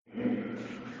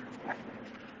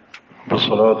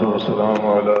والصلاة والسلام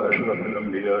على أشرف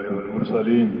الأنبياء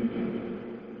والمرسلين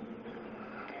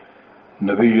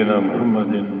نبينا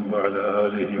محمد وعلى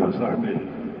آله وصحبه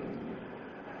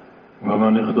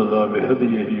ومن اقتدى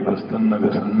بهديه واستنى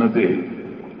بسنته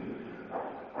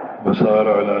وسار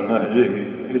على نهجه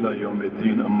إلى يوم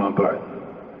الدين. أما بعد،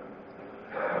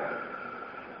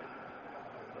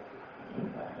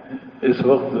 اس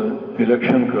وقت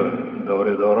الیکشن کا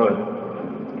دورہ ہے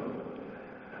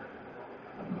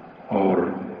اور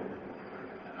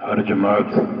ہر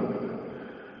جماعت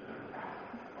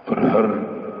اور ہر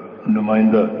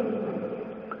نمائندہ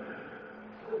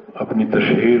اپنی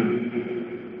تشہیر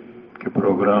کے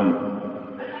پروگرام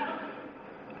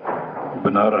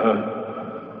بنا رہا ہے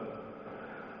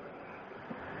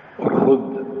اور خود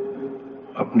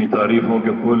اپنی تعریفوں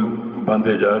کے پل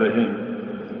باندھے جا رہے ہیں.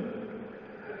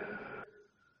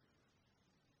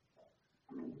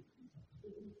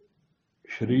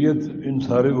 شریعت ان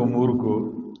سارے امور کو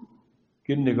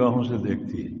کن نگاہوں سے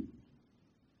دیکھتی ہے؟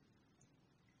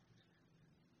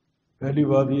 پہلی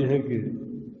بات یہ ہے کہ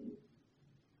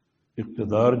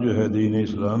اقتدار جو ہے دین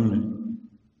اسلام میں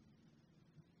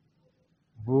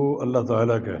وہ اللہ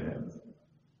تعالیٰ کا ہے،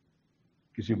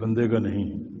 کسی بندے کا نہیں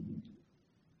ہے.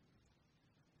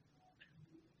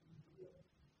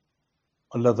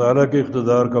 اللہ تعالیٰ کے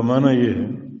اقتدار کا معنی یہ ہے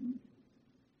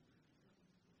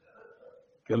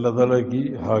کہ اللہ تعالیٰ کی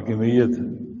حاکمیت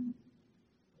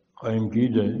قائم کی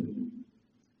جائے،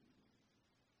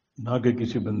 نہ کہ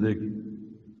کسی بندے کی،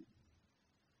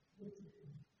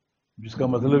 جس کا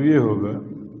مطلب یہ ہوگا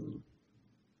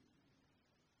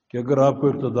کہ اگر آپ کو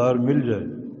اقتدار مل جائے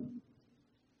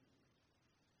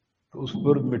تو اس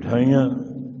پر مٹھائیاں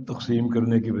تقسیم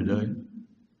کرنے کی بجائے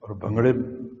اور بھنگڑے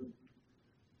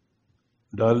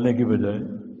ڈالنے کی بجائے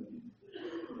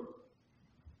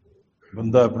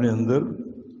بندہ اپنے اندر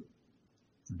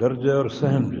ڈر جائے اور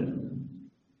سہم جائے.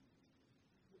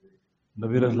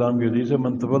 نبی علیہ السلام کی حدیث ہے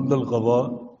من تبدل القضاء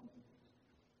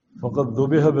فقط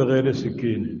ذبح بغیر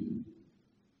سکین.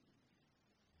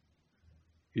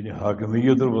 یعنی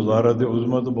حاکمیت اور وزارت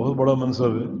عظمیٰ تو بہت بڑا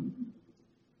منصب ہے.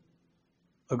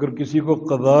 اگر کسی کو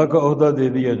قضاء کا عہدہ دے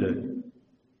دیا جائے،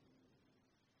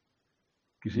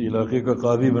 کسی علاقے کا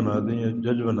قاضی بنا دیں یا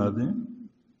جج بنا دیں،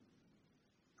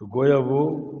 تو گویا وہ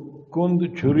کند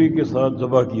چھری کے ساتھ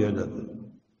ذبح کیا جاتا ہے.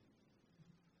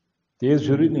 تیز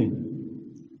چھری نہیں،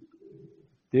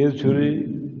 تیز چھری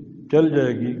چل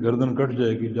جائے گی، گردن کٹ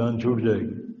جائے گی، جان چھوٹ جائے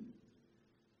گی.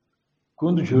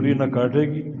 کند چھری نہ کاٹے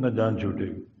گی نہ جان چھوٹے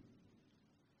گی.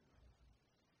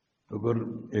 تو اگر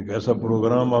ایک ایسا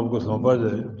پروگرام آپ کو سونپا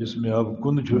جائے جس میں آپ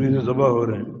کند چھری سے ذبح ہو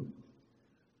رہے ہیں،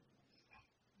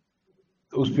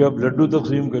 تو اس پہ آپ لڈو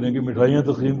تقسیم کریں گے، مٹھائیاں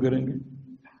تقسیم کریں گے.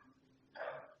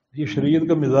 یہ شریعت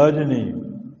کا مزاج ہی نہیں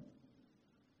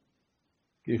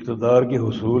کہ اقتدار کے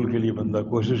حصول کے لیے بندہ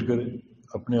کوشش کرے،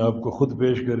 اپنے آپ کو خود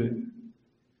پیش کرے،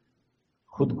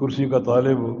 خود کرسی کا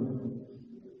طالب ہو.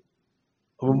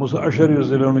 ابو موسیٰ اشعری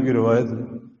رضی اللہ عنہ کی روایت ہے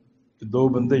کہ دو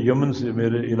بندے یمن سے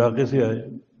میرے علاقے سے آئے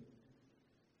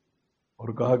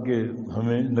اور کہا کہ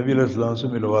ہمیں نبی علیہ السلام سے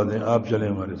ملوا دیں، آپ چلیں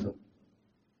ہمارے ساتھ.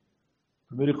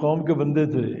 تو میری قوم کے بندے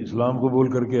تھے، اسلام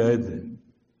قبول کر کے آئے تھے،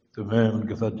 تو میں ان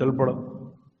کے ساتھ چل پڑا.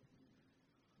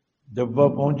 جب وہ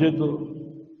پہنچے تو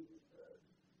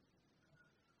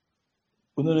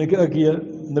انہوں نے کیا کیا؟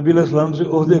 نبی علیہ السلام سے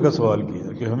عہدے کا سوال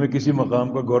کیا کہ ہمیں کسی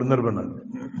مقام کا گورنر بنا دیں.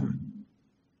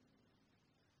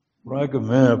 کہ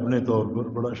میں اپنے طور پر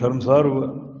بڑا شرمسار ہوا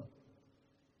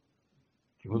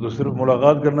کہ وہ تو صرف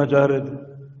ملاقات کرنا چاہ رہے تھے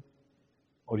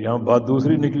اور یہاں بات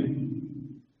دوسری نکلی.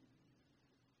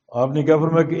 آپ نے کیا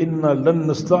فرمایا کہ انا لن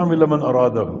نستعمل من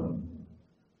ارادہ.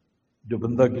 جو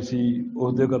بندہ کسی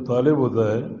عہدے کا طالب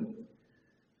ہوتا ہے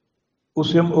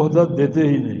اسے ہم عہدہ دیتے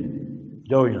ہی نہیں،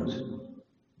 جاؤ یہاں سے،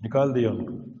 نکال دیا ان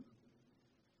کو.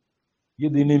 یہ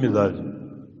دینی مزاج ہے.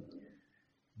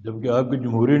 جبکہ آپ کے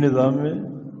جمہوری نظام میں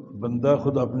بندہ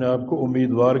خود اپنے آپ کو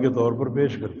امیدوار کے طور پر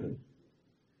پیش کرتا ہے.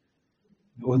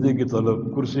 عہدے کی طلب،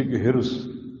 کرسی کی حرص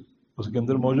اس کے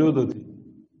اندر موجود ہوتی.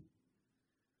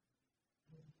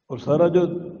 اور سارا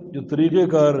جو طریقہ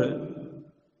کار ہے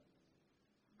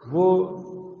وہ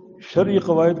شرعی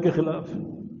قواعد کے خلاف ہے.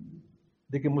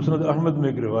 دیکھیں مسند احمد میں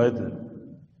ایک روایت ہے،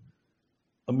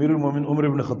 امیر المومنین عمر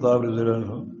بن خطاب رضی اللہ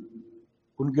عنہ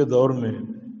ان کے دور میں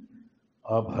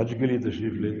آپ حج کے لیے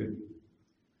تشریف لے گئے.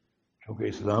 کیونکہ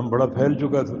اسلام بڑا پھیل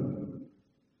چکا تھا،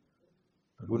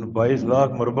 22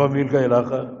 لاکھ مربع میل کا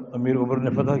علاقہ امیر عمر نے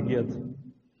فتح کیا تھا.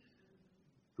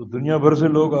 تو دنیا بھر سے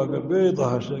لوگ آ کر بے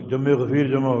تحاشا جمع غفیر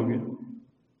جمع ہو گئے.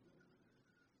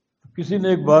 کسی نے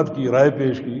ایک بات کی، رائے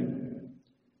پیش کی،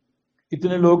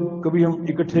 اتنے لوگ کبھی ہم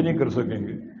اکٹھے نہیں کر سکیں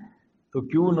گے، تو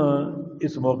کیوں نہ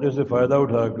اس موقع سے فائدہ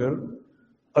اٹھا کر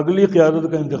اگلی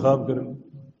قیادت کا انتخاب کریں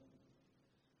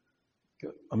کہ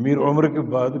امیر عمر کے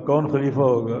بعد کون خلیفہ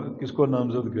ہوگا، کس کو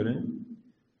نامزد کریں،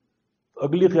 تو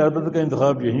اگلی قیادت کا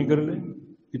انتخاب یہی کر لیں.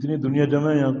 اتنی دنیا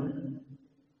جمع ہے یہاں پر.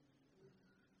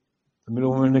 امیر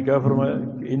عمر نے کیا فرمایا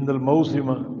کہ ان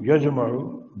الموسم یجمع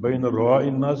بین رعاء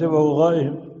الناس و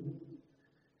اوغائہم،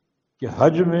 کہ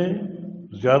حج میں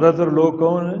زیادہ تر لوگ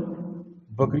کون ہیں؟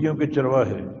 بکریوں کے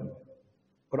چرواہے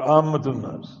اور عامت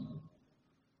الناس.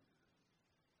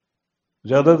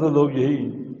 زیادہ تر لوگ یہی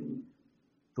ہیں.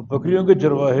 تو بکریوں کے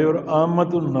چرواہے اور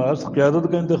عامت الناس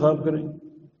قیادت کا انتخاب کریں.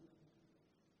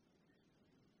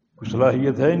 کچھ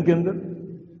صلاحیت ہے ان کے اندر،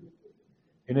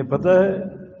 انہیں پتہ ہے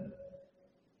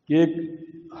کہ ایک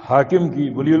حاکم کی،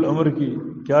 ولی الامر کی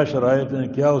کیا شرائط ہیں،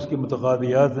 کیا اس کی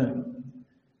متقاضیات ہیں،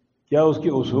 کیا اس کے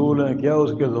اصول ہیں، کیا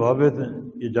اس کے ضوابط ہیں.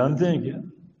 یہ جانتے ہیں کیا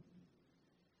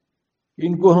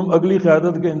ان کو ہم اگلی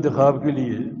قیادت کے انتخاب کے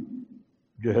لیے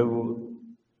جو ہے وہ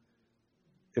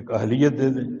ایک اہلیت دے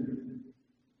دیں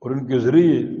اور ان کے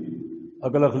ذریعے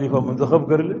اگلا خلیفہ منتخب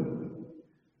کر لیں.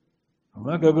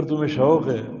 ہمیں کہ اگر تمہیں شوق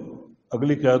ہے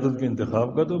اگلی قیادت کے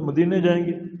انتخاب کا تو مدینے جائیں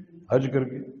گے حج کر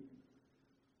کے.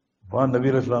 وہاں نبی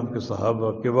علیہ السلام کے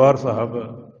صحابہ، کبار صحابہ،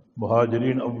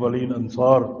 مہاجرین اولین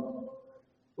انصار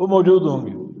وہ موجود ہوں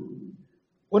گے.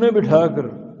 انہیں بٹھا کر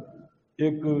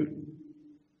ایک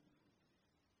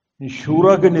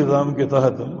شورا کے نظام کے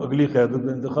تحت ہم اگلی قیادت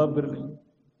کا انتخاب کر لیں.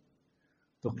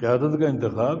 تو قیادت کا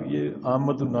انتخاب یہ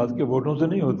عامت الناس کے ووٹوں سے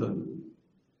نہیں ہوتا،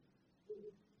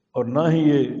 اور نہ ہی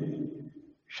یہ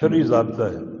شرعی ضابطہ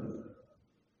ہے،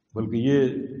 بلکہ یہ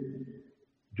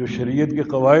جو شریعت کے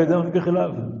قواعد ہیں ان کے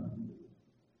خلاف ہے.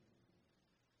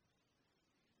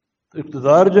 تو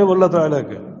اقتدار جو ہے اللہ تعالیٰ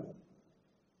کا،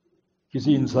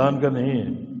 کسی انسان کا نہیں ہے.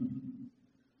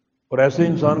 اور ایسے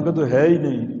انسان کا تو ہے ہی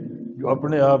نہیں جو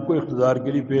اپنے آپ کو اقتدار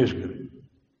کے لیے پیش کرے،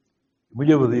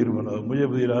 مجھے وزیر بناؤ، مجھے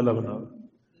وزیر اعلیٰ بناؤ،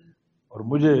 اور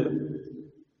مجھے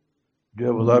جو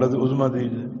ہے وزارت عظمیٰ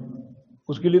دیجیے.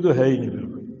 اس کے لیے تو ہے ہی نہیں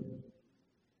بالکل.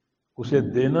 اسے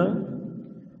دینا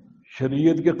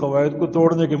شریعت کے قواعد کو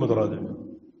توڑنے کے مترادف ہے.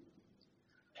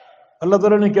 اللہ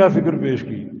تعالیٰ نے کیا فکر پیش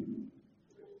کی؟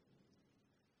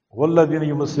 والذین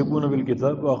یمسکون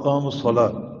بالکتاب واقاموا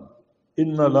الصلاۃ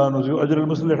انا لا نضیع اجر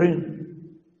المصلحین.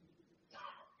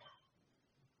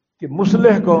 کہ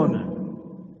مصلح کون ہے؟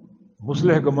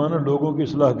 مصلح کا معنی لوگوں کی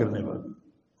اصلاح کرنے والا،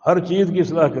 ہر چیز کی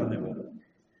اصلاح کرنے والا.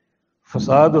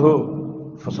 فساد ہو،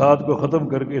 فساد کو ختم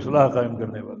کر کے اصلاح قائم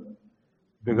کرنے والا.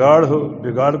 بگاڑ ہو،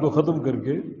 بگاڑ کو ختم کر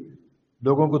کے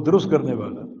لوگوں کو درست کرنے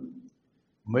والا.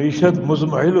 معیشت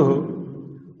مزمحل ہو،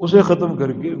 اسے ختم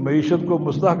کر کے معیشت کو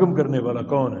مستحکم کرنے والا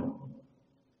کون ہے؟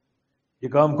 یہ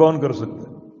کام کون کر سکتا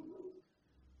ہے؟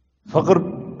 فقر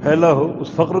پھیلا ہو، اس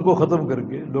فقر کو ختم کر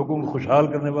کے لوگوں کو خوشحال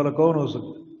کرنے والا کون ہو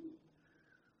سکتا ہے؟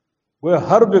 وہ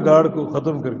ہر بگاڑ کو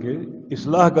ختم کر کے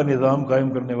اصلاح کا نظام قائم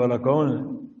کرنے والا کون ہے؟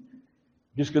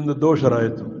 جس کے اندر دو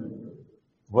شرائط ہوں.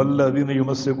 والذین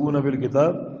یمسکون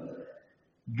بالکتاب،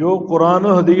 جو قرآن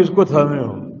و حدیث کو تھامے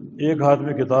ہوں، ایک ہاتھ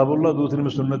میں کتاب اللہ، دوسرے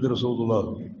میں سنت رسول اللہ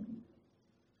ہوگی.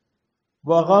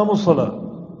 واقاموا الصلاۃ،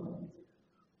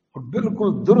 اور بالکل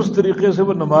درست طریقے سے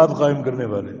وہ نماز قائم کرنے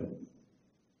والے.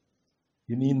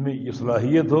 یعنی ان میں یہ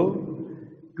صلاحیت ہو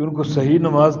کہ ان کو صحیح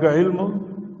نماز کا علم ہو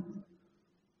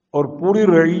اور پوری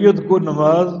رعیت کو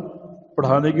نماز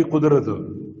پڑھانے کی قدرت ہو.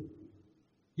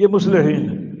 یہ مصلحین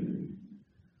ہیں،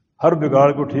 ہر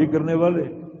بگاڑ کو ٹھیک کرنے والے،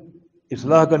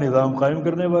 اصلاح کا نظام قائم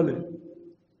کرنے والے.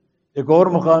 ایک اور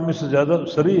مقام اس سے زیادہ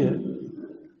صریح ہے،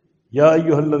 یا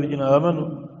ایھا الذین آمنوا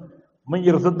من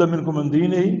یرتد منکم عن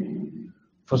دینہ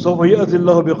فسوف یأتی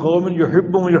اللہ بقوم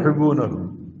یحبهم یحبونہ.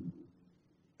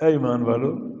 اے ایمان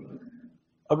والو،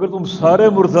 اگر تم سارے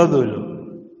مرتد ہو جاؤ،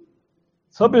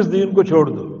 سب اس دین کو چھوڑ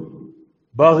دو،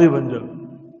 باغی بن جاؤ،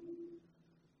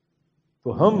 تو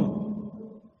ہم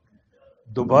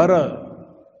دوبارہ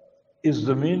اس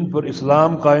زمین پر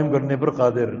اسلام قائم کرنے پر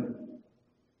قادر ہیں.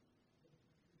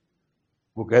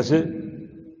 وہ کیسے؟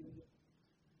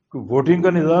 کوئی ووٹنگ کا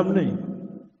نظام نہیں.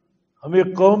 ہم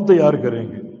ایک قوم تیار کریں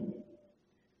گے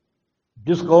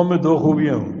جس قوم میں دو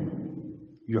خوبیاں ہوں.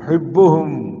 یحبہم،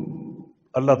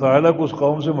 اللہ تعالیٰ کو اس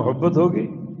قوم سے محبت ہوگی،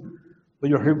 تو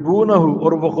یحبونہ،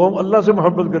 اور وہ قوم اللہ سے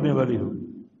محبت کرنے والی ہوگی.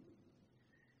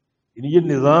 یعنی یہ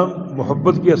نظام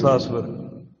محبت کی اساس پر ہے.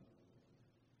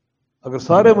 اگر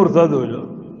سارے مرتد ہو جاؤ،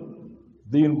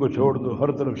 دین کو چھوڑ دو،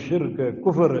 ہر طرف شرک ہے،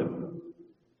 کفر ہے،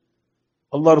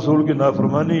 اللہ رسول کی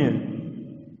نافرمانی ہے،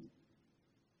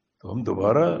 تو ہم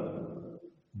دوبارہ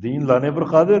دین لانے پر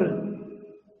قادر ہیں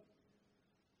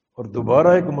اور دوبارہ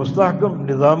ایک مستحکم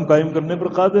نظام قائم کرنے پر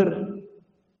قادر ہیں.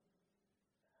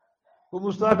 وہ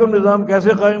مستحکم نظام کیسے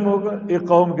قائم ہوگا؟ ایک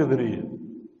قوم کے ذریعے۔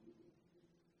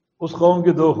 اس قوم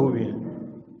کی دو خوبیاں،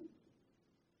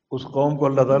 اس قوم کو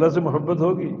اللہ تعالیٰ سے محبت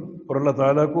ہوگی اور اللہ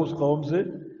تعالیٰ کو اس قوم سے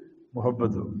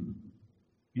محبت ہوگی۔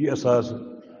 یہ اساس ہے،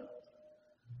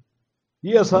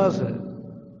 یہ اساس ہے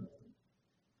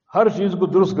ہر چیز کو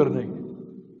درست کرنے کی۔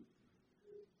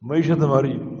 معیشت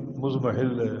ہماری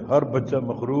مضمحل ہے، ہر بچہ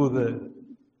مقروض ہے،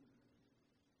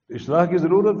 اصلاح کی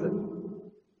ضرورت ہے۔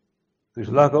 تو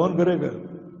اصلاح کون کرے گا؟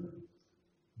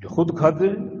 جو خود کھاتے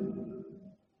ہیں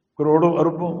کروڑوں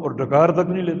اربوں اور ڈکار تک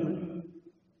نہیں لیتے،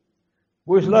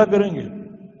 وہ اصلاح کریں گے۔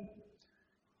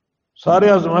 سارے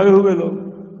آزمائے ہوئے لوگ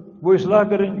وہ اصلاح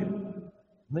کریں گے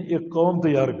نہیں۔ ایک قوم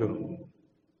تیار کرو،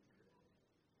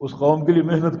 اس قوم کے لیے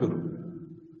محنت کرو،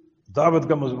 دعوت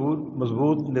کا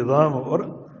مضبوط نظام ہو، اور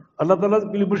اللہ تعالیٰ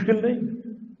کے لیے مشکل نہیں۔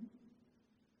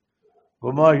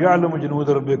 وما یعلم جنود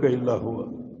ربک الا هو،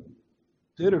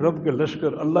 تیرے رب کے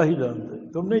لشکر اللہ ہی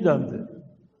جانتے، تم نہیں جانتے۔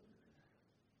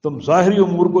 تم ظاہری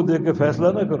امور کو دیکھ کے فیصلہ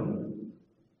نہ کرو،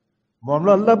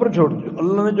 معاملہ اللہ پر چھوڑ دو۔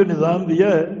 اللہ نے جو نظام دیا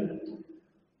ہے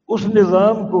اس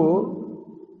نظام کو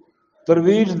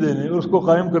ترویج دینے، اس کو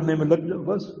قائم کرنے میں لگ جاؤ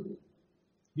بس۔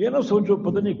 یہ نہ سوچو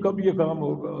پتہ نہیں کب یہ کام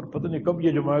ہوگا، اور پتہ نہیں کب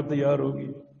یہ جماعت تیار ہوگی،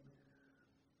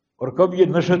 اور کب یہ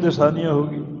نشأت ثانیہ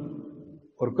ہوگی،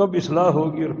 اور کب اصلاح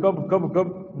ہوگی، اور کب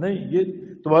نہیں۔ یہ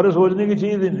تمہارے سوچنے کی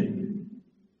چیز ہی نہیں۔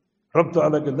 رب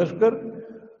تعالیٰ کے لشکر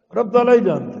رب تعالیٰ ہی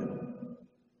جانتے ہیں۔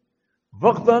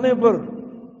 وقت آنے پر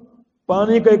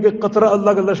پانی کا ایک ایک قطرہ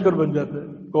اللہ کا لشکر بن جاتا ہے۔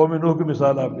 قوم نوح کی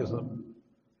مثال آپ کے سامنے،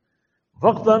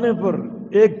 وقت آنے پر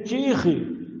ایک چیخ ہی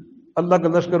اللہ کا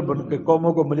لشکر بن کے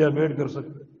قوموں کو ملیا میٹ کر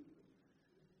سکتے۔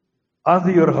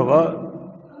 آندھی اور ہوا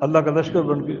اللہ کا لشکر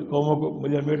بن کے قوموں کو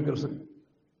ملیا میٹ کر سکتے۔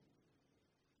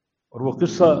 اور وہ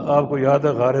قصہ آپ کو یاد ہے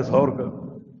غار ثور کا،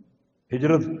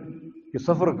 ہجرت کے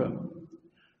سفر کا۔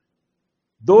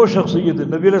 دو شخصیتیں،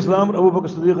 نبی علیہ السلام اور ابو بکر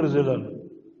صدیق رضی اللہ عنہ،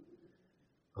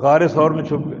 غار ثور میں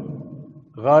چھپ گئے۔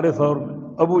 غار ثور میں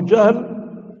ابو جہل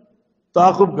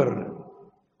تعاقب کر رہے،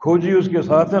 کھوجی اس کے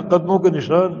ساتھ ہیں، قدموں کے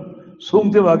نشان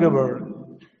سونگتے ہوئے آگے بڑھ رہے،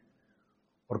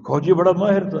 اور کھوجی بڑا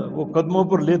ماہر تھا، وہ قدموں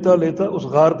پر لیتا لیتا اس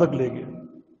غار تک لے گیا،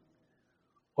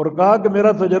 اور کہا کہ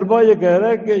میرا تجربہ یہ کہہ رہا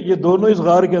ہے کہ یہ دونوں اس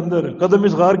غار کے اندر ہیں، قدم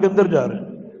اس غار کے اندر جا رہے ہیں۔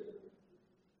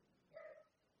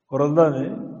 اور اللہ نے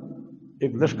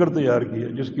ایک لشکر تیار کیا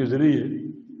جس کے ذریعے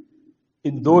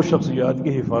ان دو شخصیات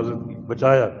کی حفاظت کی،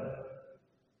 بچایا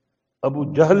ابو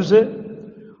جہل سے،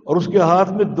 اور اس کے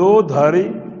ہاتھ میں دو دھاری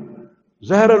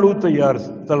زہر آلود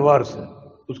تلوار سے،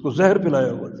 اس کو زہر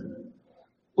پلایا ہوا تھا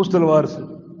اس تلوار سے۔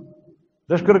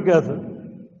 لشکر کیا تھا؟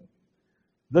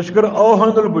 لشکر اوہن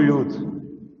البیوت،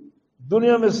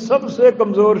 دنیا میں سب سے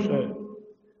کمزور شے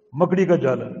مکڑی کا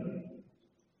جالا۔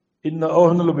 ان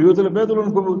اوہن البیوت لبیت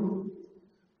العنکبوت،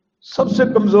 سب سے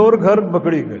کمزور گھر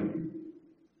مکڑی کا۔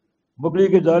 مکڑی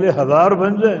کے جالے ہزار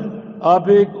بن جائیں، آپ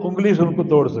ایک انگلی سے ان کو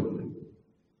توڑ سکتے۔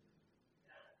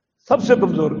 سب سے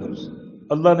کمزور گھر سے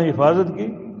اللہ نے حفاظت کی،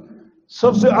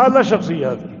 سب سے اعلیٰ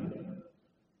شخصیات کی۔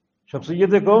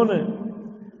 شخصیتیں کون ہیں؟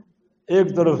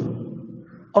 ایک طرف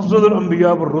افضل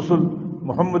الانبیاء والرسل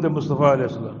محمد مصطفیٰ علیہ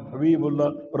السلام، حبیب اللہ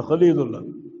اور خلیل اللہ،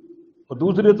 اور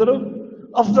دوسری طرف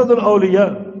افضل الاولیاء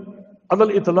علی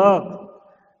الاطلاق،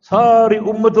 ساری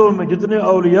امتوں میں جتنے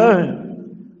اولیاء ہیں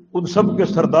ان سب کے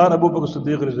سردار ابو بکر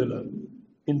صدیق رضی اللہ عنہ۔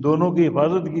 ان دونوں کی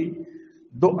حفاظت کی،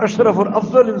 دو اشرف اور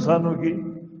افضل انسانوں کی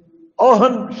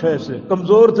اوہن شے سے،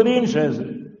 کمزور ترین شے سے۔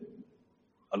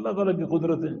 اللہ تعالیٰ کی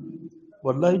قدرتیں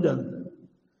وہ اللہ ہی جانتا ہے۔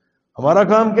 ہمارا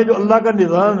کام کہ جو اللہ کا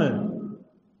نظام ہے،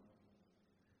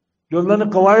 جو اللہ نے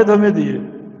قواعد ہمیں دیے،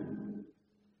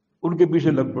 ان کے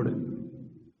پیچھے لگ پڑے۔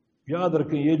 یاد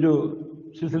رکھیں یہ جو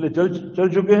سلسلے چل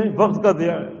چکے ہیں وقت کا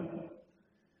ضیاع ہے۔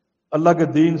 اللہ کے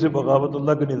دین سے بغاوت،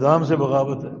 اللہ کے نظام سے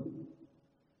بغاوت ہے۔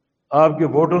 آپ کے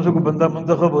ووٹوں سے کوئی بندہ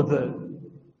منتخب ہوتا ہے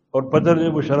اور پتہ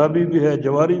نہیں وہ شرابی بھی ہے،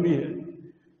 جواری بھی ہے،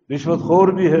 رشوت خور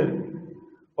بھی ہے،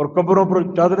 اور قبروں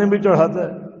پر چادریں بھی چڑھاتا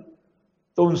ہے،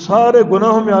 تو ان سارے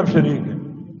گناہوں میں آپ شریک ہیں۔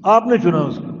 آپ نے چنا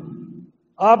اس کو،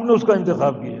 آپ نے اس کا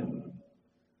انتخاب کیا۔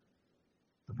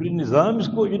 تو پھر نظام اس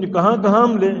کو یعنی کہاں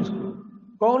ہم لیں اس کو؟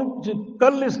 کون سی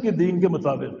کل اس کے دین کے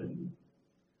مطابق ہے؟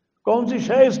 کون سی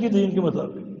شے اس کی دین کے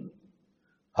مطابق ہے؟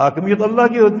 حاکمیت اللہ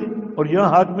کی ہوتی، اور یہاں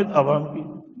حاکمیت عوام کی۔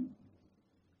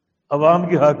 عوام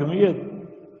کی حاکمیت،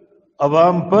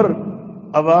 عوام پر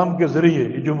عوام کے ذریعے،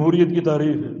 یہ جمہوریت کی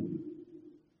تعریف ہے۔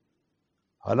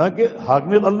 حالانکہ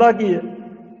حاکمیت اللہ کی ہے،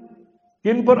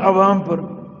 کن پر؟ عوام پر۔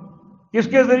 کس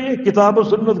کے ذریعے؟ کتاب و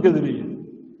سنت کے ذریعے،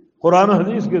 قرآن و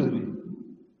حدیث کے ذریعے۔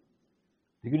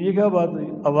 لیکن یہ کیا بات ہے؟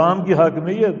 عوام کی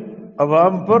حاکمیت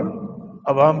عوام پر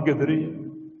عوام کے ذریعے،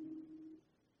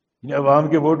 یعنی عوام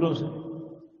کے ووٹوں سے۔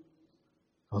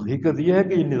 حقیقت یہ ہے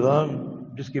کہ یہ نظام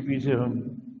جس کے پیچھے ہم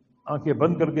آنکھیں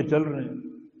بند کر کے چل رہے ہیں،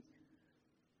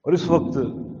 اور اس وقت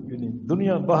یعنی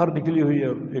دنیا باہر نکلی ہوئی ہے،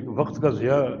 ایک وقت کا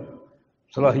ضیاع،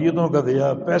 صلاحیتوں کا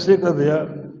ضیاع، پیسے کا ضیاع،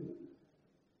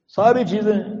 ساری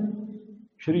چیزیں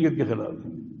شریعت کے خلاف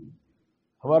ہیں۔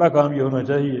 ہمارا کام یہ ہونا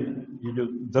چاہیے، یہ جو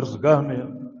درس گاہ میں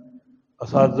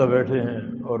اساتذہ بیٹھے ہیں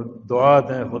اور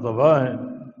دعات ہیں، خطباء ہیں،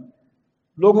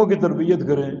 لوگوں کی تربیت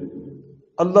کریں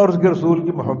اللہ اور اس کے رسول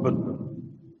کی محبت پر،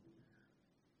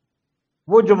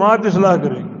 وہ جماعت اصلاح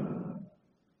کرے گی۔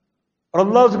 اور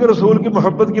اللہ اس کے رسول کی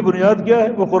محبت کی بنیاد کیا ہے؟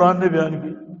 وہ قرآن نے بیان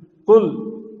کی، قل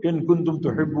ان کنتم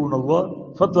تحبون اللہ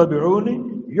فاتبعونی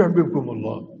یحببکم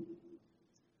اللہ۔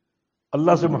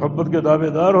 اللہ سے محبت کے دعوے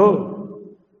دار ہو،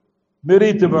 میری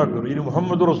اتباع کرو، یعنی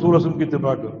محمد رسول اللہ کی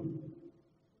اتباع کرو۔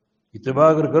 اتباع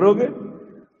اگر کرو گے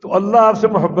تو اللہ آپ سے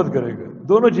محبت کرے گا۔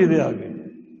 دونوں چیزیں آ گئی،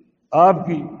 آپ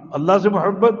کی اللہ سے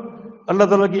محبت، اللہ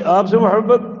تعالیٰ کی آپ سے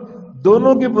محبت،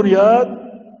 دونوں کی بنیاد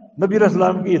نبی علیہ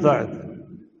السلام کی اطاعت ہے،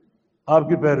 آپ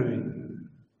کی پیروی۔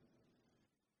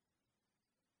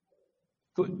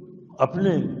 تو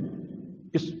اپنے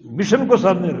اس مشن کو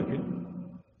سامنے رکھیں۔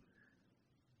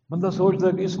 بندہ سوچتا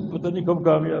ہے کہ اس پتہ نہیں کب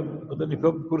کامیاب، پتہ نہیں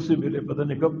کب کرسی ملے، پتہ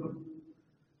نہیں کب۔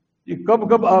 یہ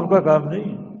کب آپ کا کام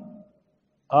نہیں،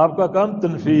 آپ کا کام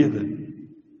تنفیذ ہے،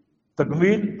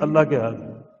 تکمیل اللہ کے ہاتھ میں۔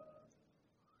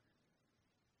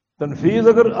 تنفیذ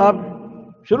اگر آپ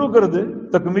شروع کر دیں،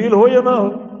 تکمیل ہو یا نہ ہو،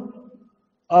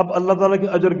 آپ اللہ تعالیٰ کے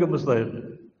اجر کے مستحق ہیں۔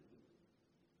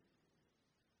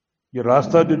 یہ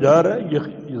راستہ جو جا رہا ہے،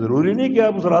 یہ ضروری نہیں کہ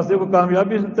آپ اس راستے کو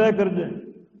کامیابی سے طے کر جائیں۔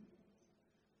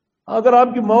 اگر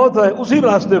آپ کی موت ہے اسی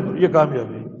راستے پر، یہ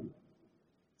کامیابی ہے۔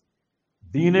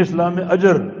 دین اسلام میں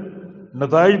اجر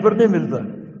نتائج پر نہیں ملتا،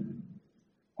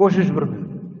 کوشش پر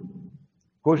ملتا ہے۔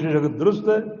 کوشش اگر درست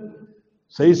ہے،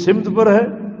 صحیح سمت پر ہے،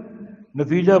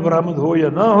 نتیجہ برآمد ہو یا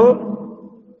نہ ہو،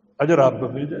 اجر آپ کو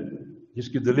مل جائے، جس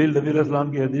کی دلیل نبی علیہ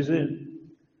السلام کی حدیثیں ہیں۔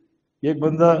 ایک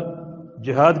بندہ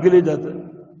جہاد کے لیے جاتا ہے،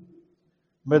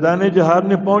 میدان جہاد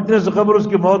میں پہنچنے سے قبل اس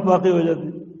کی موت واقع ہو جاتی،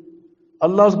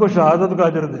 اللہ اس کو شہادت کا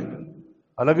اجر دے گا،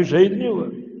 حالانکہ شہید نہیں ہوا،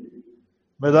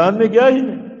 میدان میں گیا ہی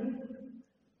نہیں،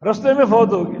 رستے میں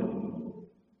فوت ہو گیا،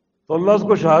 تو اللہ اس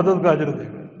کو شہادت کا اجر دے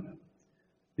گا۔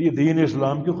 یہ دین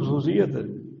اسلام کی خصوصیت ہے،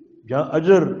 جہاں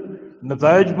اجر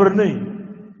نتائج پر نہیں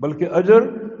بلکہ اجر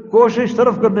کوشش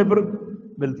صرف کرنے پر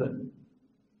ملتا ہے۔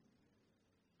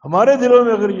 ہمارے دلوں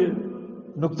میں اگر یہ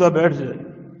نقطہ بیٹھ جائے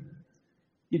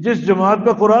کہ جس جماعت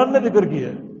کا قرآن نے ذکر کیا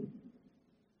ہے،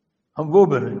 ہم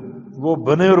وہ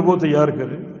بنیں اور وہ تیار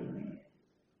کریں،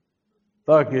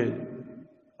 تاکہ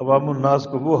عوام الناس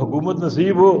کو وہ حکومت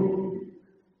نصیب ہو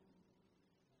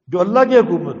جو اللہ کی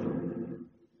حکومت ہو۔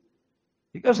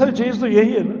 ایک اصل چیز تو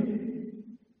یہی ہے نا۔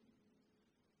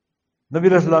 نبی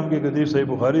علیہ السلام کی حدیث صحیح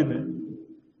بخاری میں،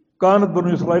 کانت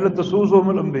بنو اسرائیل تسوسهم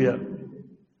الانبیاء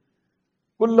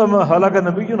کلما ہلاک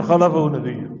نبی خلفہ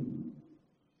نبی۔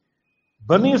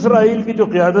 بنی اسرائیل کی جو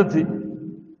قیادت تھی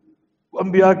وہ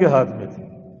انبیاء کے ہاتھ میں تھی۔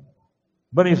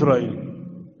 بنی اسرائیل،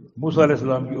 موسیٰ علیہ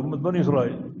السلام کی امت بنی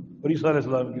اسرائیل اور عیسیٰ علیہ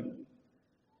السلام کی،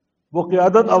 وہ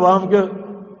قیادت عوام کے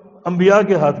انبیاء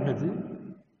کے ہاتھ میں تھی۔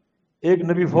 ایک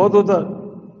نبی فوت ہوتا،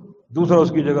 دوسرا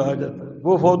اس کی جگہ آ جاتا،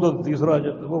 وہ فوت ہوتا تیسرا آ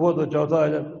جاتا، وہ فوت ہوتا چوتھا آ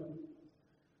جاتا۔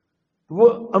 وہ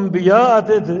انبیاء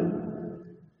آتے تھے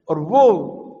اور وہ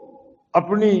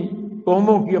اپنی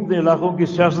قوموں کی، اپنے علاقوں کی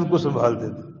سیاست کو سنبھالتے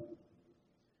تھے۔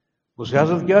 وہ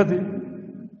سیاست کیا تھی؟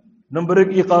 نمبر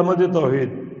 1 اقامت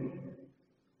توحید،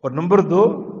 اور نمبر 2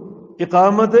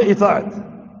 اقامت اطاعت،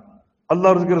 اللہ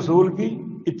اور اس کے رسول کی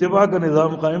اتباع کا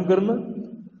نظام قائم کرنا۔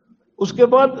 اس کے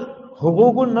بعد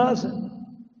حقوق الناس ہے،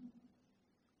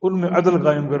 ان میں عدل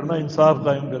قائم کرنا، انصاف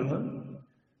قائم کرنا،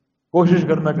 کوشش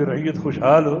کرنا کہ رعیت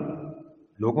خوشحال ہو۔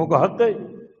 لوگوں کا حق ہے،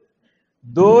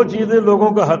 2 چیزیں لوگوں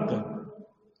کا حق ہے،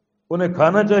 انہیں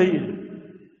کھانا چاہیے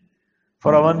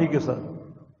فراوانی کے ساتھ،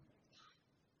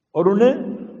 اور انہیں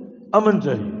امن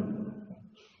چاہیے،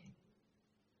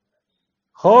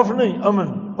 خوف نہیں، امن،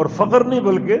 اور فقر نہیں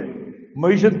بلکہ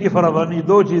معیشت کی فراوانی۔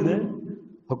 2 چیزیں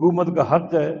حکومت کا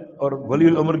حق ہے اور ولی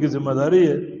الامر کی ذمہ داری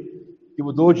ہے کہ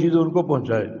وہ 2 چیزیں ان کو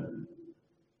پہنچائے،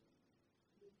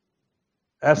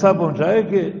 ایسا پہنچائے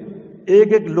کہ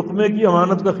ایک ایک لقمے کی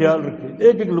امانت کا خیال رکھے،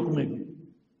 ایک ایک لقمے کی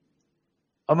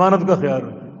امانت کا خیال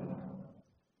رکھے۔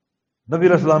 نبی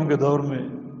علیہ السلام کے دور میں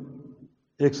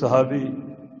ایک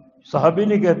صحابی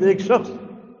نہیں کہتے، ایک شخص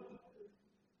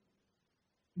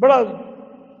بڑا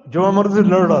جوان مردی سے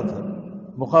لڑ رہا تھا،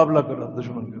 مقابلہ کر رہا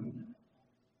دشمن کا،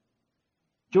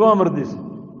 جوان مردی سے،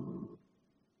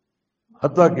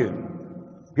 حتیٰ کہ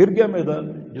گر گیا میدان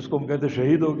میں، جس کو ہم کہتے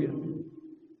شہید ہو گیا۔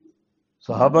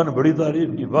 صحابہ نے بڑی تعریف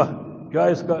کی، واہ کیا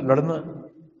اس کا لڑنا،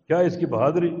 کیا اس کی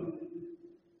بہادری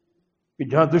کہ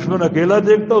جہاں دشمن اکیلا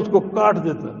دیکھتا اس کو کاٹ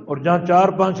دیتا، اور جہاں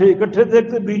 4 5 6 اکٹھے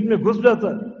دیکھتے بیچ میں گھس جاتا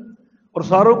اور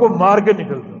ساروں کو مار کے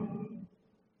نکلتا۔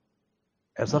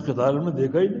 ایسا قتال میں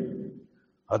دیکھا ہی نہیں،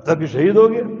 حتیٰ کہ شہید ہو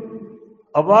گیا۔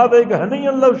 آواز ہے کہ ہنی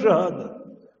اللہ شہادت،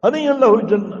 ہنی اللہ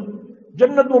الجنہ،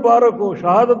 جنت مبارک ہو،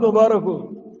 شہادت مبارک ہو۔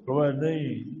 فرمایا نہیں،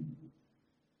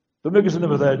 تمہیں کس نے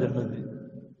بتایا جنت ہے؟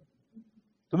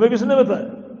 تمہیں کس نے بتایا؟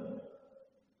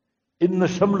 ان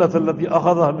الشملۃ التي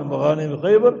اخذها من مغانم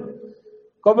خیبر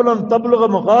قبل ان تبلغ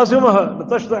مقاصمها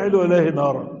لتشتعل علیہ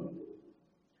نارا۔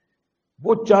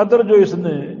 وہ چادر جو اس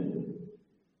نے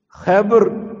خیبر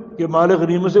کے مال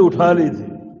غنیمت سے اٹھا لی تھی،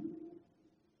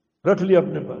 رکھ لی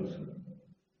اپنے پاس،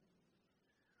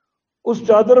 اس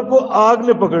چادر کو آگ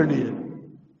نے پکڑ لی ہے،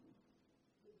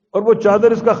 اور وہ چادر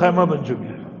اس کا خیمہ بن چکی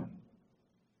ہے،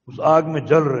 اس آگ میں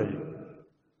جل رہے ہیں۔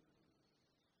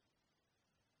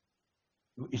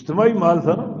 اجتماعی مال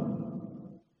تھا نا،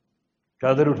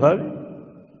 چادر اٹھا لی۔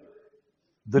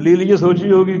 دلیل یہ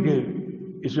سوچی ہوگی کہ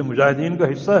اس میں مجاہدین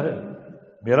کا حصہ ہے،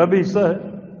 میرا بھی حصہ ہے،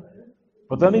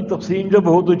 پتہ نہیں تقسیم جب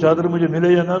ہو تو چادر مجھے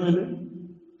ملے یا نہ ملے،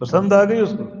 پسند آ گئی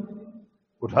اس کو،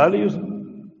 اٹھا لی اس کو۔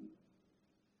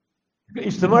 کہ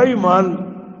اجتماعی مال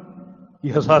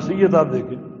کی حساسیت آپ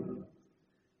دیکھیں۔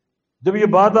 جب یہ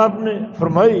بات آپ نے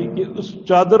فرمائی کہ اس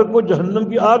چادر کو جہنم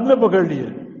کی آگ میں پکڑ لیا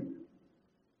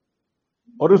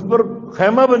اور اس پر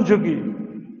خیمہ بن چکی،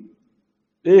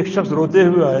 ایک شخص روتے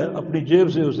ہوئے آیا، اپنی جیب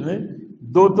سے اس نے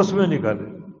 2 تسمے نکالے،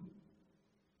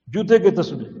 جوتے کے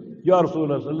تسمے۔ یا رسول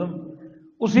اللہ صلی اللہ علیہ وسلم،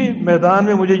 اسی میدان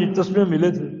میں مجھے یہ تسمے ملے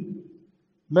تھے،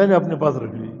 میں نے اپنے پاس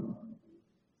رکھ لی۔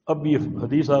 اب یہ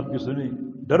حدیث آپ کی سنی،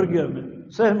 ڈر گیا میں،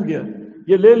 سہم گیا،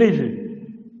 یہ لے لیجیے۔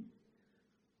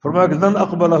 فرمایا کہ لن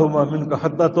اقبلہما منک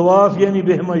حتی توافینی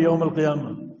بہما یوم القیامہ،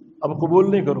 اب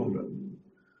قبول نہیں کروں گا،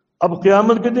 اب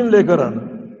قیامت کے دن لے کر آنا،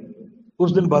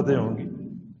 اس دن باتیں ہوں گی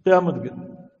قیامت کے دن۔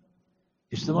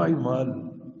 اجتماعی مال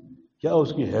کیا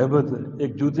اس کی ہیبت ہے،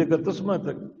 ایک جوتے کا تسمہ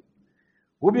تک،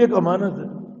 وہ بھی ایک امانت ہے۔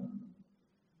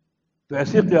 تو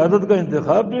ایسی قیادت کا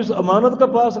انتخاب جو اس امانت کا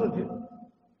پاس رکھے،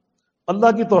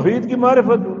 اللہ کی توحید کی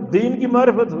معرفت ہو، دین کی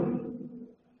معرفت ہو۔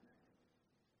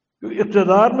 کیونکہ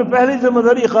اقتدار میں پہلی ذمہ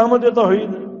داری اقامت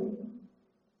توحید ہے،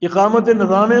 اقامت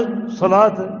نظام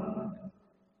صلاۃ ہے،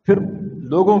 پھر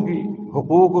لوگوں کی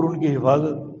حقوق اور ان کی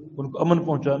حفاظت، ان کو امن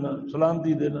پہنچانا،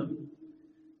 سلامتی دینا،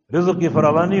 رزق کی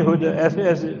فراوانی ہو جائے، ایسے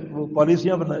ایسے وہ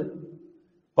پالیسیاں بنائے۔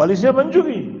 پالیسیاں بن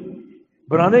چکی،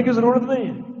 بنانے کی ضرورت نہیں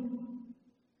ہے۔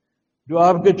 جو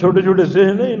آپ کے چھوٹے چھوٹے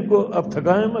ذہن ہیں ان کو اب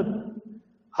تھکائیں مت،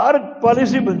 ہر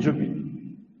پالیسی بن چکی۔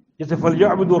 جیسے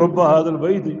فَلْيَعْبُدُوا رَبَّ هَذَا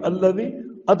الْبَيْتِ الَّذِي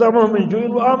أَطْعَمَهُم مِّن جُوعٍ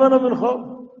وَآمَنَهُم مِّن خَوْفٍ۔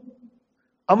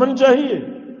 امن چاہیے،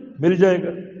 مل جائے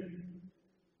گا۔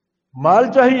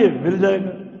 مال چاہیے، مل جائے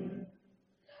گا۔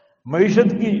 معیشت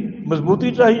کی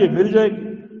مضبوطی چاہیے، مل جائے گی۔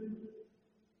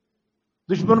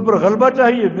 دشمن پر غلبہ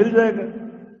چاہیے، مل جائے گا۔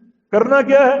 کرنا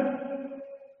کیا ہے؟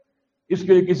 اس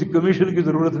کے لیے کسی کمیشن کی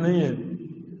ضرورت نہیں ہے،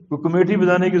 کوئی کمیٹی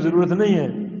بنانے کی ضرورت نہیں ہے۔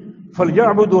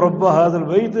 فَلْيَعْبُدُوا رَبَّ هَذَا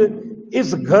الْبَيْتِ،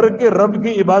 اس گھر کے رب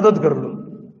کی عبادت کر لو،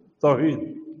 توحید۔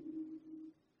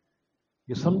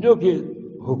 یہ سمجھو کہ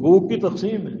حقوق کی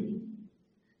تقسیم ہے،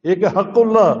 ایک ہے حق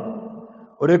اللہ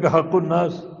اور ایک ہے حق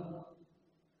الناس۔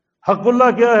 حق اللہ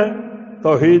کیا ہے؟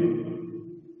 توحید۔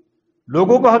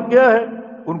 لوگوں کا حق کیا ہے؟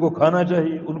 ان کو کھانا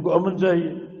چاہیے، ان کو امن چاہیے،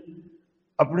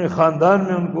 اپنے خاندان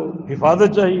میں ان کو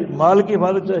حفاظت چاہیے، مال کی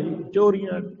حفاظت چاہیے۔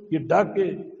 چوریاں، یہ ڈاکے،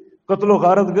 قتل و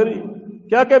غارت گری،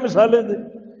 کیا کیا مثالیں دیں،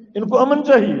 ان کو امن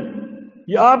چاہیے۔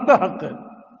 یہ آپ کا حق ہے۔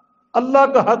 اللہ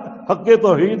کا حق حق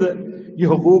توحید ہے، یہ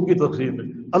حقوق کی تقسیم ہے۔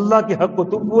 اللہ کے حق کو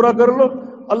تم پورا کر لو،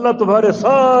 اللہ تمہارے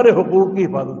سارے حقوق کی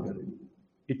حفاظت کرے۔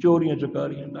 یہ چوریاں،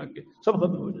 چکاریاں، ڈاکے سب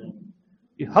ختم ہو جائیں،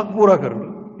 یہ حق پورا کر لو،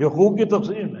 یہ حقوق کی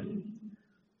تقسیم ہے۔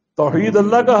 توحید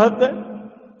اللہ کا حق ہے،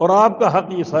 اور آپ کا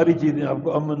حق یہ ساری چیزیں، آپ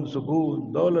کو امن،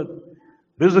 سکون، دولت،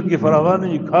 رزق کی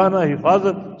فراوانی، کھانا،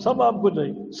 حفاظت، سب آپ کو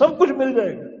چاہیے، سب کچھ مل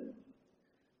جائے گا۔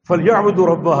 فَلْيَعْبُدُوا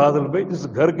رَبَّ هَذَا الْبَيْتِ، اس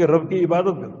گھر کے رب کی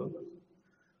عبادت کرو،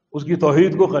 اس کی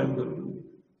توحید کو قائم کرو۔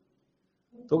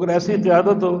 تو اگر ایسی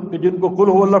قیادت ہو کہ جن کو قل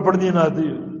هو اللہ پڑھنی نہ آتی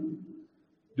ہو،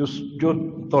 جو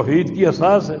توحید کی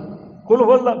اساس ہے، قل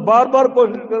هو اللہ بار بار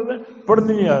کوشش کر رہے ہیں،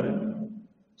 پڑھنی نہیں آ رہی،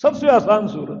 سب سے آسان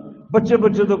سورت، بچے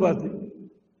تو آتی،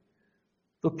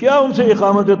 تو کیا ان سے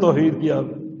اقامت توحید کی آپ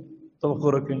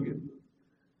توقع رکھیں گے؟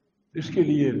 اس کے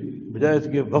لیے بجائے اس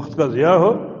کے وقت کا ضیاع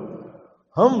ہو،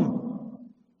 ہم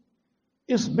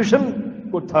اس مشن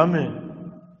کو تھامیں،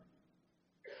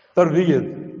 تربیت،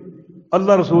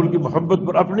 اللہ رسول کی محبت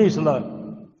پر اپنی اصلاح،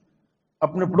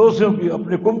 اپنے پڑوسیوں کی،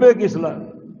 اپنے کنبے کی اصلاح،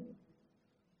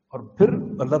 اور پھر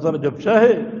اللہ تعالیٰ جب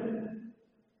چاہے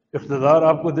اقتدار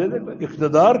آپ کو دے دے گا.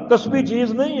 اقتدار کسبی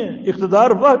چیز نہیں ہے،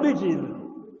 اقتدار وہبی چیز ہے.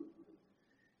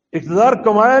 اقتدار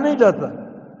کمایا نہیں جاتا،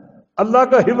 اللہ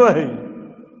کا ہبہ ہے.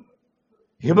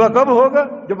 ہبہ کب ہوگا؟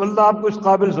 جب اللہ آپ کو اس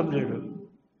قابل سمجھے گا.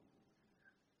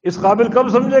 اس قابل کب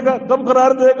سمجھے گا، کب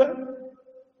قرار دے گا؟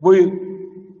 وہی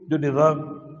جو نظام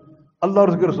اللہ اور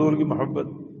اس کے رسول کی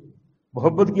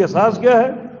محبت کی اساس کیا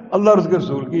ہے؟ اللہ اور اس کے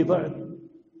رسول کی اطاعت.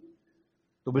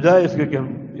 تو بجائے اس کے کہ ہم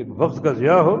ایک وقت کا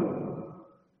ضیاع ہو،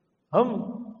 ہم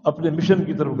اپنے مشن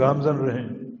کی طرف گامزن رہیں.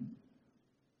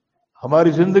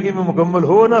 ہماری زندگی میں مکمل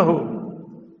ہو نہ ہو،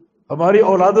 ہماری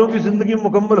اولادوں کی زندگی میں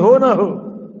مکمل ہو نہ ہو،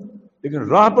 لیکن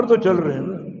راہ پر تو چل رہے ہیں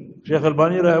نا. شیخ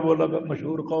البانی رحمہ اللہ کا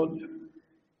مشہور قول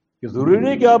کہ ضروری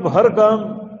نہیں کہ آپ ہر کام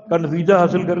کا نتیجہ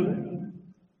حاصل کر لیں.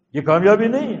 یہ کامیابی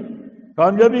نہیں ہے.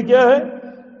 کامیابی کیا ہے؟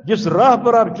 جس راہ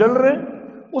پر آپ چل رہے ہیں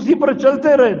اسی پر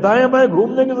چلتے رہے، دائیں بائیں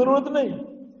گھومنے کی ضرورت نہیں.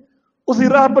 اسی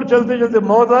راہ پر چلتے چلتے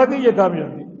موت آ گئی، یہ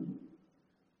کامیابی.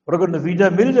 اور اگر نتیجہ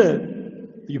مل جائے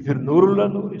تو یہ پھر نور اللہ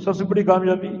نور، سب سے بڑی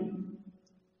کامیابی.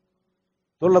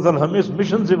 تو اللہ تعالیٰ ہمیں اس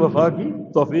مشن سے وفا کی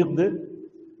توفیق دے.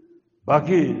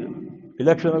 باقی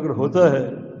الیکشن اگر ہوتا ہے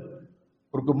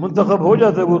اور کوئی منتخب ہو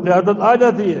جاتا ہے، وہ قیادت آ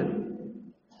جاتی ہے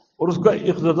اور اس کا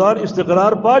اقتدار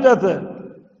استقرار پا جاتا ہے،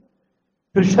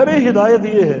 پھر شرعی ہدایت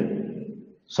یہ ہے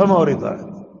سمع اور اطاعت.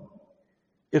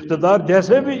 اقتدار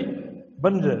جیسے بھی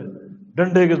بن جائے،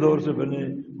 ڈنڈے کے زور سے بنے،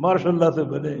 ماشاء اللہ سے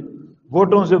بنے،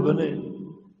 ووٹوں سے بنے،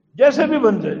 جیسے بھی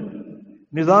بن جائے،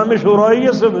 نظام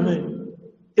شورائیت سے بنے،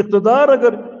 اقتدار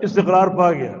اگر استقرار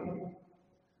پا گیا،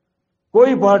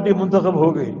 کوئی پارٹی منتخب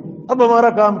ہو گئی، اب ہمارا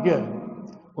کام کیا ہے؟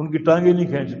 ان کی ٹانگیں نہیں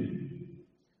کھینچنی،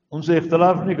 ان سے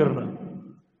اختلاف نہیں کرنا،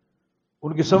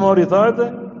 ان کی سمع اور اطاعت ہے،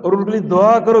 اور ان کے لیے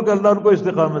دعا کرو کہ اللہ ان کو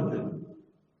استقامت دے.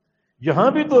 یہاں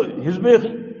بھی تو حزب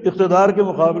اقتدار کے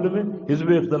مقابلے میں حزب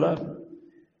اختلاف.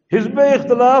 حزب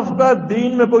اختلاف کا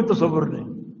دین میں کوئی تصور نہیں،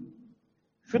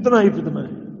 فتنہ ہی فتنہ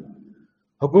ہے.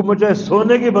 حکومت چاہے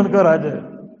سونے کی بن کر آ جائے،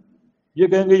 یہ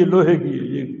کہیں گے یہ لوہے کی ہے،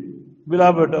 یہ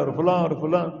ملاوٹ اور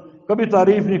فلاں، کبھی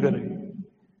تعریف نہیں کریں گے.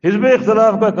 حزب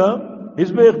اختلاف کا کام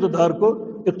حزب اقتدار کو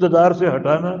اقتدار سے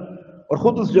ہٹانا اور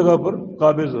خود اس جگہ پر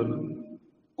قابض ہونا.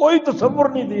 کوئی تصور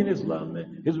نہیں دین اسلام میں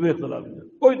حزب اختلاف کا،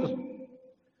 کوئی تصور.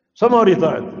 سمع اور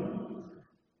اطاعت.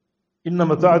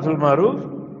 انما طاعت المعروف،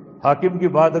 حاکم کی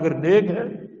بات اگر نیک ہے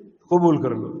قبول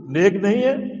کر لو، نیک نہیں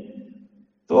ہے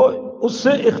تو اس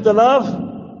سے اختلاف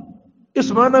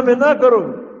اس معنی میں نہ کرو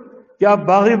کہ آپ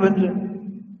باغی بن جائیں.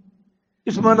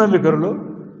 اس معنی میں کر لو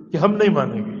کہ ہم نہیں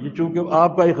مانیں گے، یہ چونکہ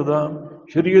آپ کا اقدام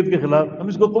شریعت کے خلاف، ہم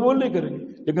اس کو قبول نہیں کریں گے،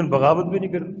 لیکن بغاوت بھی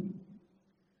نہیں کریں گے،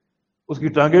 اس کی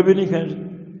ٹانگیں بھی نہیں کھینچیں.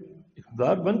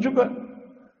 اقتدار بن چکا.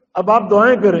 اب آپ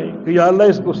دعائیں کریں کہ یا اللہ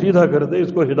اس کو سیدھا کر دے،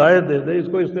 اس کو ہدایت دے دے، اس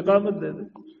کو استقامت دے دے.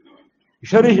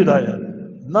 شرعی ہدایت،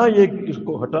 نہ یہ کہ اس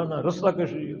کو ہٹانا، رستہ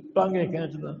کشی، ٹانگیں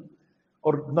کھینچنا،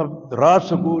 اور نہ رات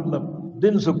سکون نہ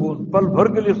دن سکون، پل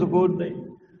بھر کے لیے سکون نہیں،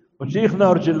 اور چیخنا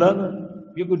اور چلانا.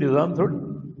 یہ کوئی نظام تھوڑی.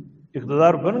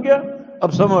 اقتدار بن گیا،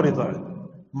 اب سمع اور اطاعت.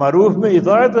 معروف میں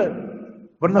اطاعت ہے،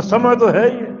 ورنہ سمع تو ہے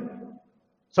ہی.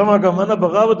 سمع کا معنی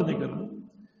بغاوت نہیں کرنا.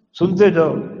 سنتے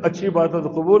جاؤ، اچھی بات ہے تو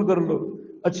قبول کر لو،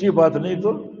 اچھی بات نہیں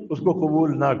تو اس کو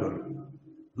قبول نہ کرو.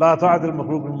 لا طاعت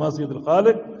المخلوق فی معصیۃ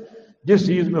الخالق. جس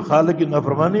چیز میں خالق کی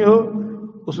نافرمانی ہو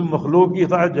اس میں مخلوق کی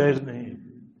اطاعت جائز نہیں ہے.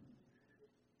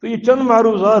 تو یہ چند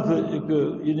معروضات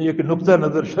ایک نقطہ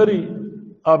نظر شرعی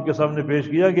آپ کے سامنے پیش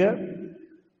کیا گیا.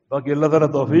 باقی اللہ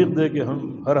تعالیٰ توفیق دے کہ ہم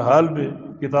ہر حال میں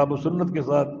کتاب و سنت کے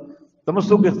ساتھ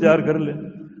تمسک اختیار کر لیں،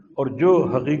 اور جو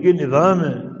حقیقی نظام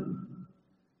ہے،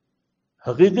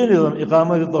 حقیقی نظام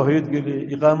اقامت توحید کے لیے،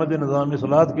 اقامت نظام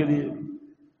اصلاحات کے لیے،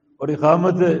 اور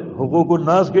اقامت حقوق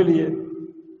الناس کے لیے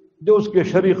جو اس کے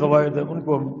شرعی قواعد ہیں ان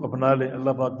کو ہم اپنا لیں.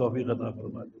 اللہ پاک توفیق عطا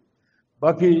فرما دے.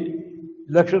 باقی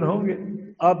الیکشن ہوں گے،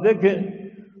 آپ دیکھیں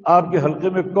آپ کے حلقے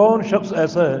میں کون شخص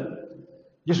ایسا ہے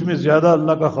جس میں زیادہ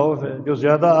اللہ کا خوف ہے، جو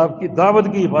زیادہ آپ کی دعوت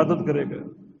کی حفاظت کرے گا.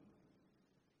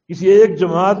 کسی ایک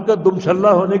جماعت کا دم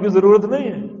چھلا ہونے کی ضرورت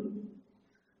نہیں ہے.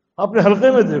 اپنے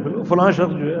حلقے میں دیکھ لو، فلاں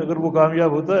شخص جو ہے اگر وہ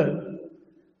کامیاب ہوتا ہے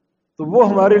تو وہ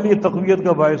ہمارے لیے تقویت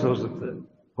کا باعث ہو سکتا ہے،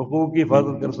 حقوق کی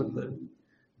حفاظت کر سکتا ہے،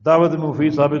 دعوت میں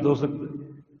مفید ثابت ہو سکتا ہے،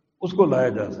 اس کو لایا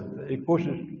جا سکتا ہے. ایک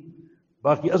کوشش.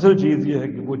 باقی اصل چیز یہ ہے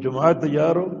کہ وہ جماعت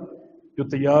تیار ہو جو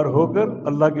تیار ہو کر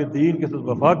اللہ کے دین کے ساتھ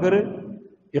وفا کرے،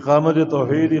 اقامت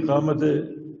توحید، اقامت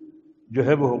جو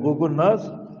ہے وہ حقوق الناس،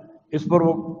 اس پر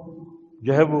وہ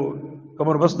جو ہے وہ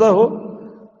کمر بستہ ہو.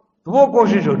 تو وہ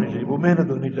کوشش ہونی چاہیے، وہ محنت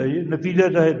ہونی چاہیے. نتیجہ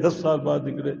چاہے 10 سال بعد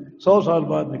نکلے، 100 سال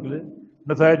بعد نکلے،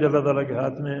 نتائج اللہ تعالیٰ کے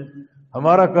ہاتھ میں ہے.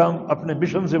 ہمارا کام اپنے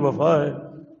مشن سے وفا ہے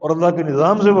اور اللہ کے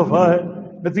نظام سے وفا ہے.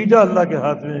 نتیجہ اللہ کے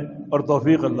ہاتھ میں اور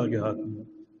توفیق اللہ کے ہاتھ میں.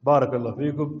 بارک اللہ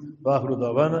فیکم، وآخر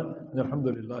دعوانا ان الحمد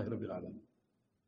للہ رب العالمین.